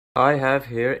I have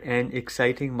here an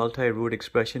exciting multi-root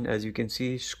expression. As you can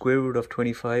see, square root of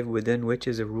 25, within which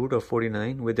is a root of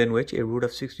 49, within which a root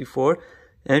of 64,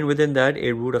 and within that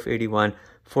a root of 81.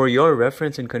 For your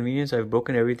reference and convenience, I've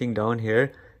broken everything down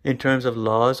here in terms of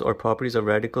laws or properties of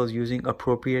radicals using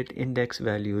appropriate index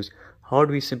values. How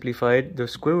do we simplify it? The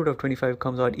square root of 25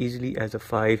 comes out easily as a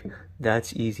 5.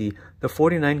 That's easy. The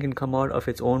 49 can come out of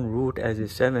its own root as a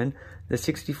 7. The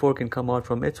 64 can come out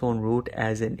from its own root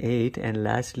as an 8. And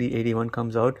lastly, 81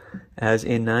 comes out as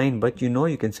a 9. But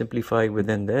you can simplify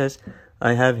within this.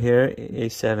 I have here a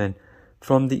 7.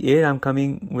 From the 8, I'm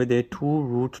coming with a 2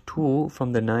 root 2.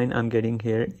 From the 9, I'm getting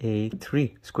here a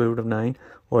 3. Square root of 9,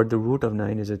 or the root of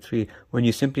 9 is a 3. When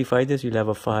you simplify this, you'll have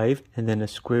a 5, and then a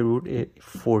square root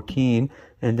 14,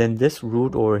 and then this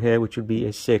root over here, which would be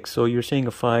a 6. So you're saying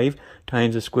a 5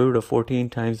 times the square root of 14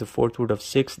 times the fourth root of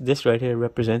 6. This right here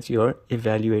represents your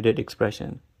evaluated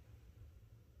expression.